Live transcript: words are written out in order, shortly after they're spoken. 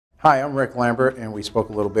Hi, I'm Rick Lambert, and we spoke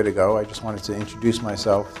a little bit ago. I just wanted to introduce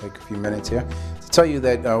myself, take a few minutes here, to tell you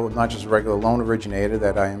that I'm not just a regular loan originator,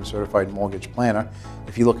 that I am a certified mortgage planner.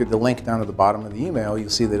 If you look at the link down at the bottom of the email,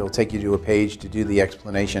 you'll see that it'll take you to a page to do the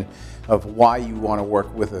explanation of why you want to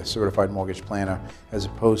work with a certified mortgage planner as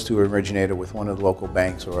opposed to an originator with one of the local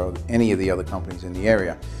banks or any of the other companies in the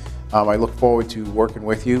area. I look forward to working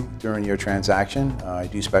with you during your transaction. I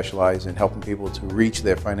do specialize in helping people to reach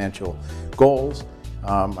their financial goals.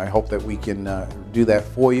 I hope that we can do that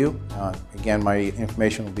for you. Again, my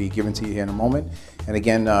information will be given to you here in a moment. And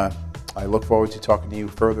again, I look forward to talking to you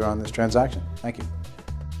further on this transaction. Thank you.